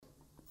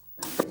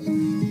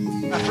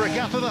After a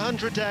gap of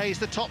 100 days,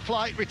 the top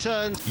flight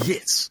returns.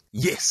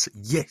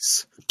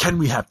 Yes. Can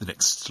we have the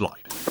next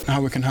slide?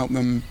 How we can help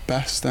them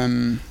best,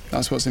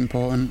 that's what's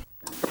important.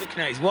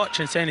 Looking at his watch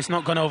and saying it's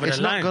not gone over the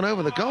line. It's not gone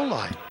over the goal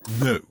line.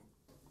 No.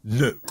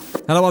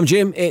 Hello, I'm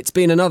Jim. It's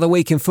been another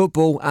week in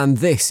football, and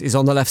this is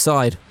On the Left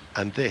Side.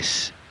 And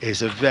this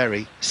is a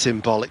very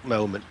symbolic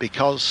moment,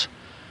 because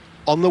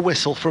on the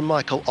whistle from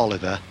Michael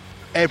Oliver,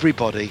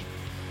 everybody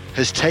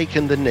has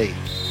taken the knee.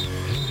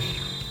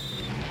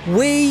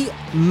 We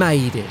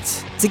made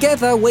it.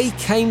 Together we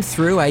came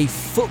through a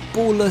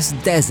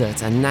footballless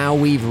desert, and now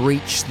we've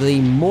reached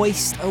the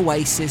moist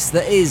oasis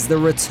that is the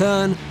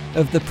return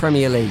of the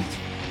Premier League.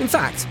 In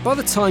fact, by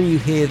the time you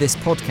hear this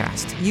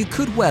podcast, you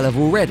could well have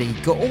already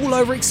got all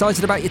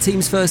overexcited about your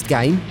team's first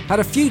game, had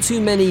a few too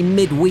many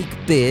midweek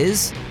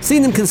beers,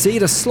 seen them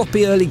concede a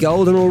sloppy early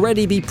goal, and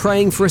already be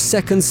praying for a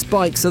second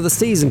spike so the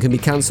season can be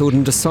cancelled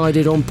and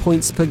decided on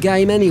points per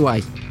game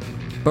anyway.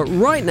 But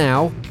right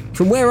now,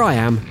 from where I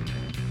am,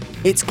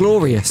 it's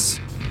glorious.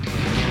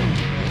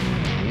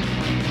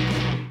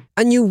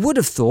 And you would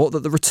have thought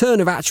that the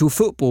return of actual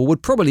football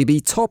would probably be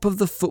top of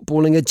the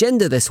footballing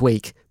agenda this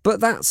week.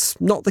 But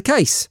that's not the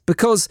case,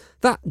 because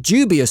that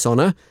dubious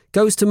honour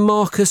goes to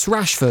Marcus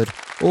Rashford,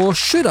 or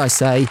should I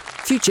say,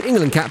 future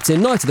England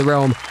captain, Knight of the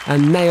Realm,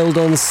 and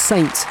nailed-on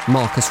saint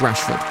Marcus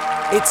Rashford.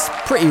 It's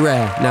pretty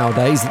rare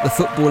nowadays that the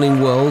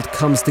footballing world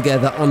comes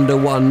together under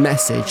one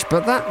message,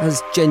 but that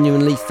has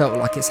genuinely felt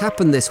like it's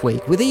happened this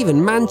week, with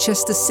even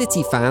Manchester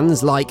City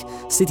fans like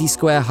City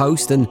Square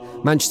host and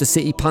Manchester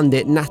City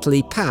pundit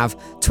Natalie Pav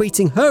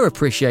tweeting her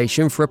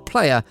appreciation for a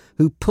player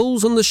who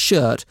pulls on the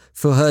shirt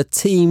for her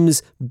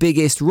team's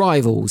biggest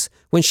rivals,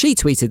 when she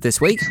tweeted this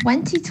week,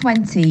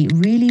 2020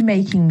 really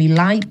making me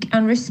like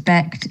and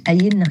respect a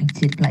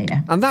United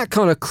player. And that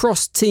kind of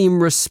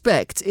cross-team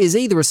respect is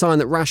either a sign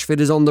that Rashford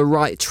is on the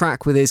right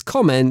track with his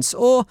comments,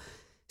 or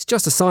it's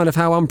just a sign of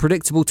how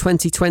unpredictable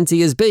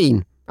 2020 has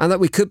been, and that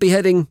we could be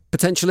heading,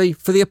 potentially,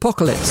 for the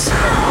apocalypse.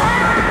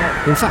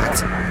 In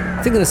fact,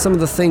 thinking of some of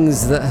the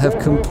things that have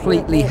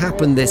completely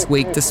happened this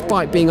week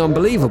despite being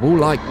unbelievable,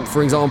 like,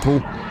 for example,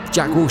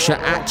 Jack Wilshere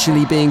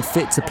actually being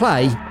fit to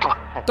play,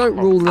 don't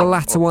rule the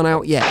latter one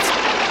out yet.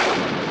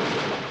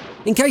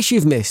 In case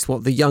you've missed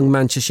what the young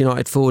Manchester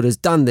United forward has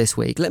done this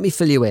week, let me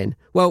fill you in.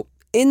 Well,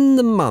 in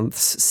the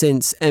months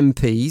since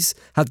MPs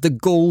had the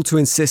gall to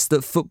insist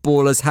that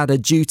footballers had a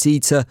duty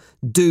to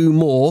do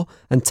more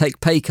and take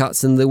pay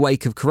cuts in the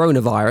wake of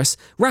coronavirus,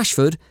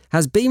 Rashford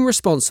has been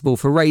responsible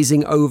for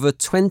raising over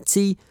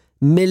 £20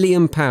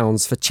 million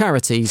for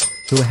charities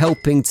who are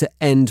helping to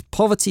end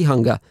poverty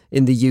hunger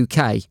in the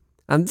UK.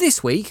 And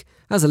this week,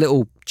 as a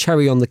little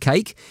cherry on the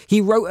cake,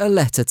 he wrote a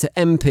letter to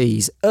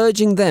MPs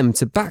urging them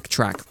to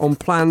backtrack on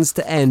plans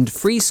to end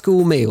free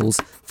school meals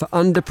for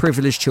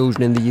underprivileged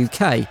children in the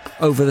UK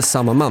over the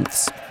summer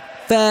months.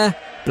 Fair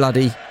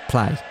bloody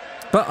play.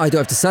 But I do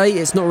have to say,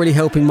 it's not really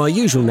helping my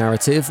usual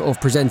narrative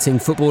of presenting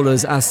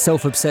footballers as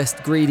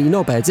self-obsessed, greedy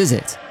knobheads, is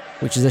it?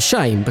 Which is a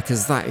shame,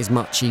 because that is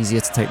much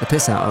easier to take the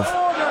piss out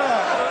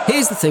of.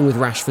 Here's the thing with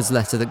Rashford's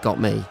letter that got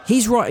me.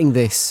 He's writing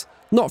this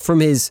not from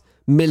his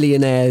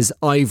millionaire's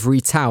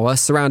ivory tower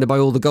surrounded by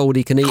all the gold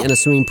he can eat in a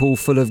swimming pool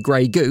full of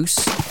grey goose.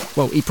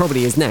 Well, he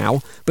probably is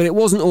now, but it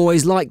wasn't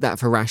always like that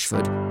for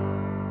Rashford.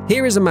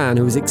 Here is a man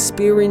who has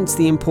experienced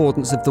the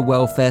importance of the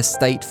welfare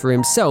state for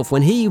himself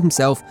when he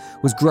himself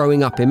was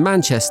growing up in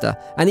Manchester,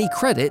 and he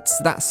credits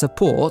that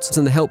support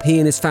and the help he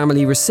and his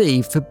family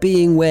received for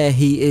being where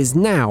he is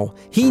now.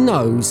 He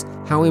knows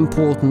how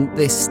important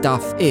this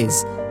stuff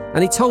is,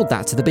 and he told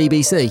that to the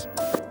BBC.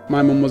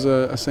 My mum was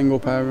a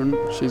single parent.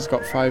 She's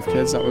got 5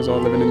 kids that was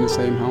all living in the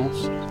same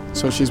house.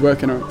 So she's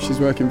working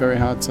very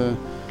hard to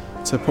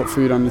put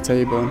food on the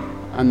table,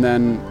 and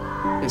then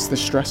it's the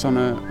stress on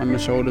the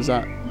shoulders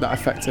that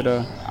affected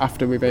her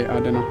after we've ate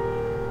our dinner.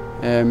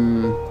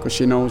 Because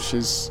she knows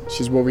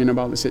she's worrying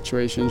about the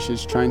situation.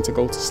 She's trying to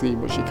go to sleep,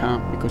 but she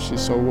can't because she's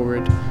so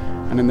worried.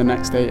 And then the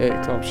next day, 8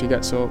 o'clock, she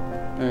gets up,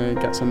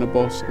 gets on the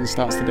bus and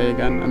starts the day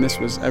again. And this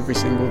was every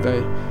single day.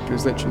 She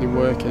was literally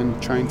working,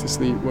 trying to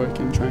sleep,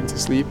 working, trying to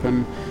sleep,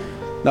 and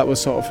that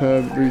was sort of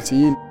her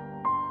routine.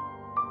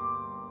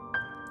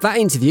 That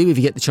interview, if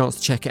you get the chance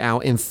to check it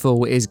out in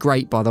full, is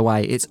great, by the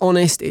way. It's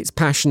honest, it's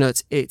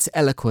passionate, it's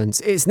eloquent.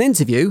 It's an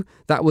interview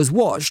that was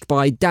watched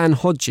by Dan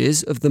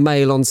Hodges of the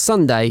Mail on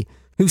Sunday,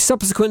 who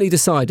subsequently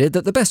decided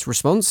that the best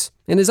response,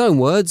 in his own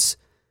words,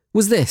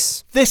 was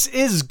this. This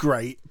is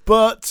great,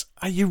 but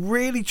are you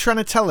really trying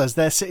to tell us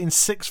they're sitting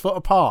 6 foot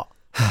apart?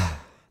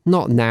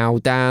 Not now,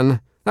 Dan.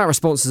 That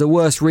response is a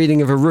worse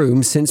reading of a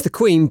room since the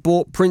Queen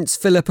bought Prince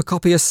Philip a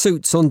copy of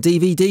Suits on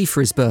DVD for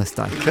his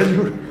birthday. Can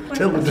you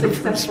tell the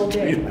difference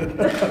between...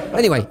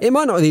 Anyway, it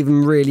might not have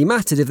even really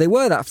mattered if they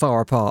were that far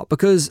apart,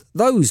 because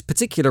those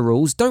particular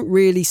rules don't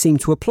really seem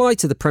to apply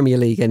to the Premier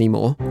League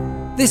anymore.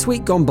 This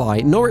week gone by,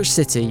 Norwich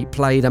City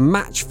played a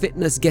match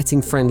fitness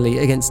getting friendly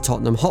against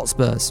Tottenham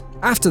Hotspurs.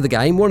 After the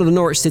game, one of the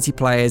Norwich City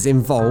players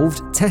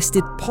involved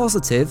tested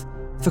positive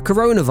for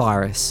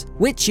coronavirus,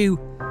 which you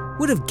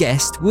would have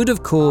guessed would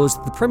have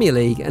caused the Premier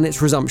League and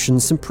its resumption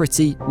some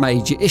pretty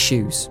major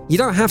issues. You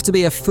don't have to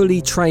be a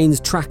fully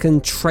trained track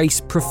and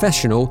trace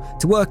professional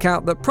to work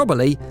out that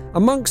probably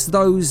amongst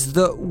those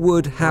that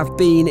would have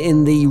been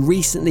in the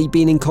recently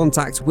been in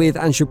contact with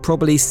and should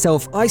probably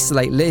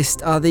self-isolate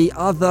list are the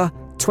other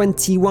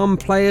 21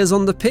 players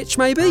on the pitch,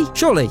 maybe?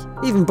 Surely,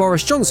 even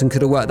Boris Johnson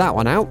could have worked that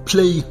one out.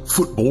 Play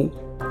football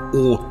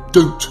or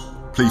don't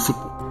play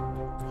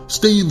football.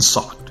 Stay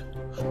inside,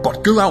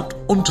 but go out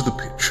onto the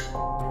pitch.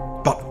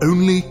 But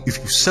only if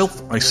you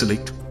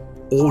self-isolate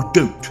or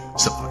don't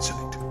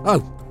self-isolate.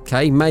 Oh,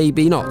 okay,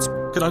 maybe not.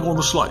 Can I go on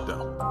the slide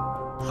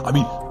now? I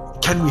mean,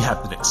 can we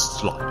have the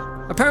next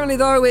slide? Apparently,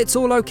 though, it's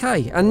all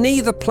okay, and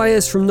neither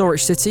players from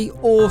Norwich City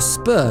or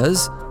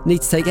Spurs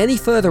need to take any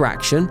further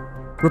action,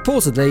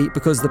 reportedly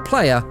because the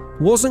player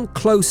wasn't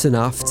close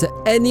enough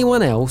to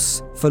anyone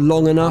else for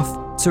long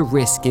enough to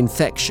risk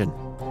infection.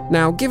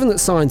 Now, given that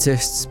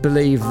scientists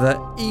believe that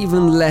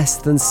even less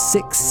than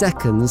 6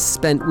 seconds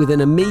spent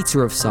within a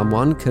metre of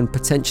someone can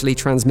potentially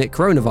transmit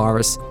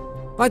coronavirus,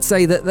 I'd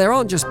say that there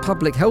aren't just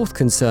public health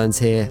concerns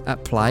here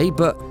at play,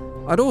 but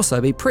I'd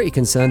also be pretty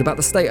concerned about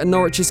the state of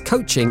Norwich's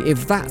coaching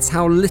if that's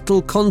how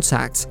little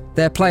contact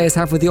their players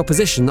have with the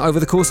opposition over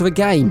the course of a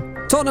game.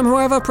 Tottenham,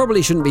 however,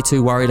 probably shouldn't be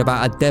too worried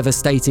about a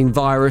devastating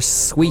virus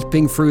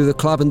sweeping through the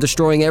club and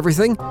destroying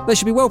everything. They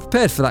should be well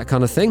prepared for that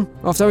kind of thing,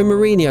 after having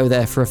Mourinho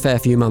there for a fair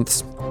few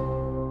months.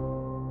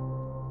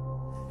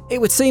 It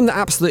would seem that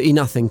absolutely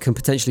nothing can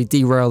potentially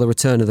derail the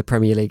return of the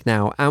Premier League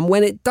now, and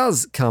when it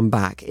does come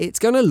back, it's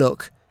going to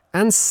look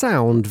and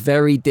sound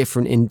very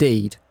different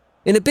indeed.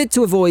 In a bid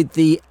to avoid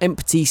the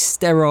empty,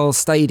 sterile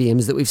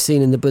stadiums that we've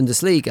seen in the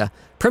Bundesliga,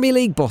 Premier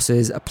League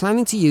bosses are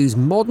planning to use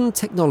modern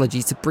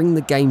technology to bring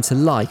the game to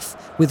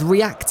life, with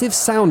reactive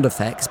sound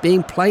effects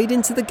being played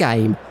into the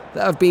game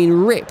that have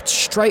been ripped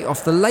straight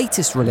off the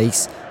latest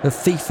release of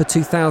FIFA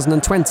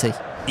 2020.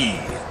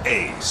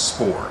 EA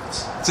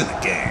Sports. It's in the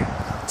game.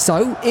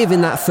 So, if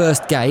in that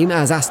first game,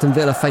 as Aston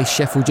Villa face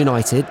Sheffield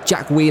United,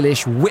 Jack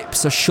Grealish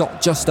whips a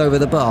shot just over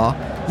the bar,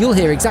 you'll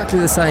hear exactly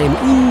the same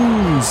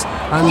oohs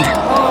and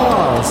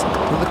ahs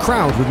that the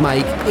crowd would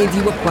make if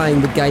you were playing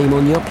the game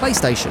on your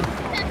PlayStation.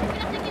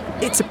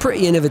 It's a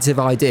pretty innovative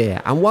idea,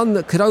 and one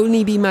that could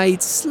only be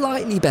made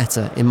slightly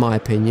better, in my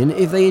opinion,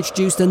 if they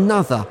introduced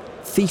another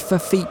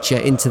FIFA feature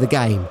into the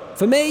game.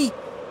 For me,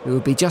 it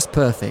would be just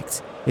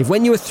perfect. If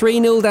when you were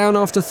 3-0 down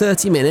after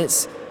 30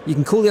 minutes, you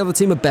can call the other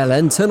team a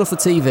bellend, turn off the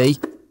TV,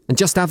 and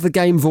just have the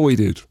game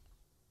voided.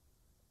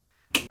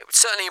 It would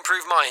certainly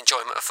improve my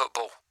enjoyment of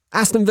football.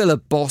 Aston Villa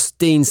boss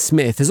Dean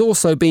Smith has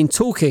also been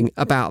talking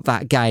about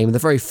that game, the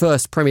very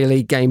first Premier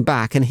League game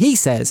back, and he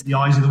says, the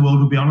eyes of the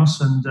world will be on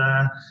us, and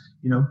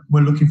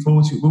we're looking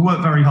forward to it. We'll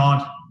work very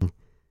hard.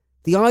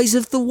 The eyes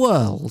of the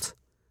world?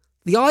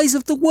 The eyes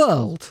of the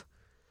world?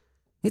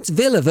 It's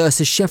Villa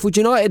versus Sheffield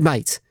United,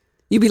 mate.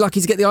 You'd be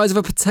lucky to get the eyes of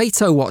a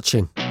potato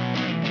watching.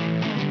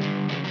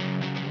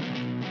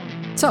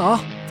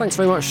 Ta, thanks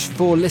very much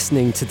for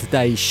listening to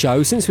today's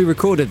show. Since we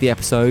recorded the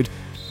episode,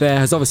 there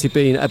has obviously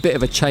been a bit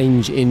of a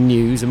change in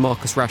news, and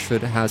Marcus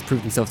Rashford has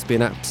proved himself to be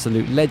an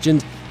absolute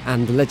legend,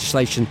 and the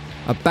legislation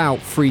about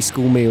free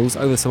school meals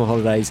over the summer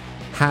holidays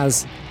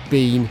has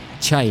been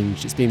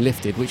changed. It's been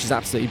lifted, which is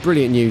absolutely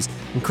brilliant news,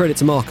 and credit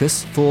to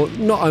Marcus for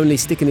not only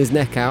sticking his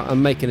neck out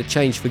and making a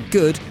change for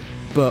good,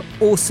 but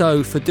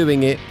also for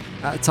doing it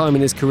at a time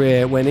in his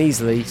career when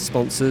easily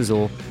sponsors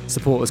or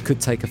supporters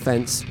could take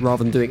offence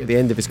rather than doing it at the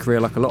end of his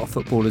career like a lot of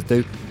footballers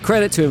do.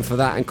 Credit to him for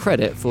that, and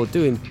credit for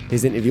doing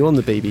his interview on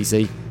the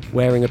BBC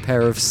wearing a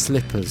pair of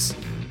slippers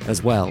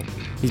as well.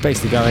 He's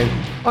basically going,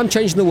 I'm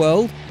changing the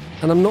world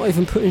and I'm not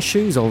even putting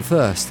shoes on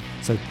first.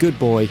 So good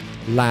boy,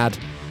 lad.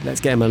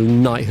 Let's get him a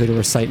knighthood or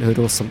a sainthood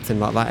or something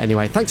like that.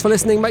 Anyway, thanks for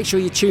listening. Make sure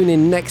you tune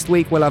in next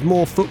week. We'll have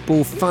more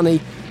football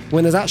funny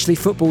when there's actually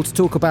football to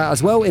talk about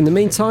as well. In the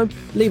meantime,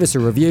 leave us a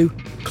review,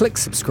 click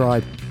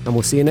subscribe, and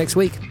we'll see you next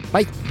week.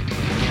 Bye.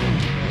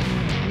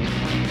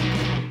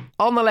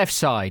 On the Left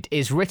Side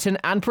is written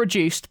and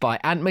produced by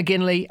Ant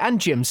McGinley and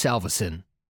Jim Salverson.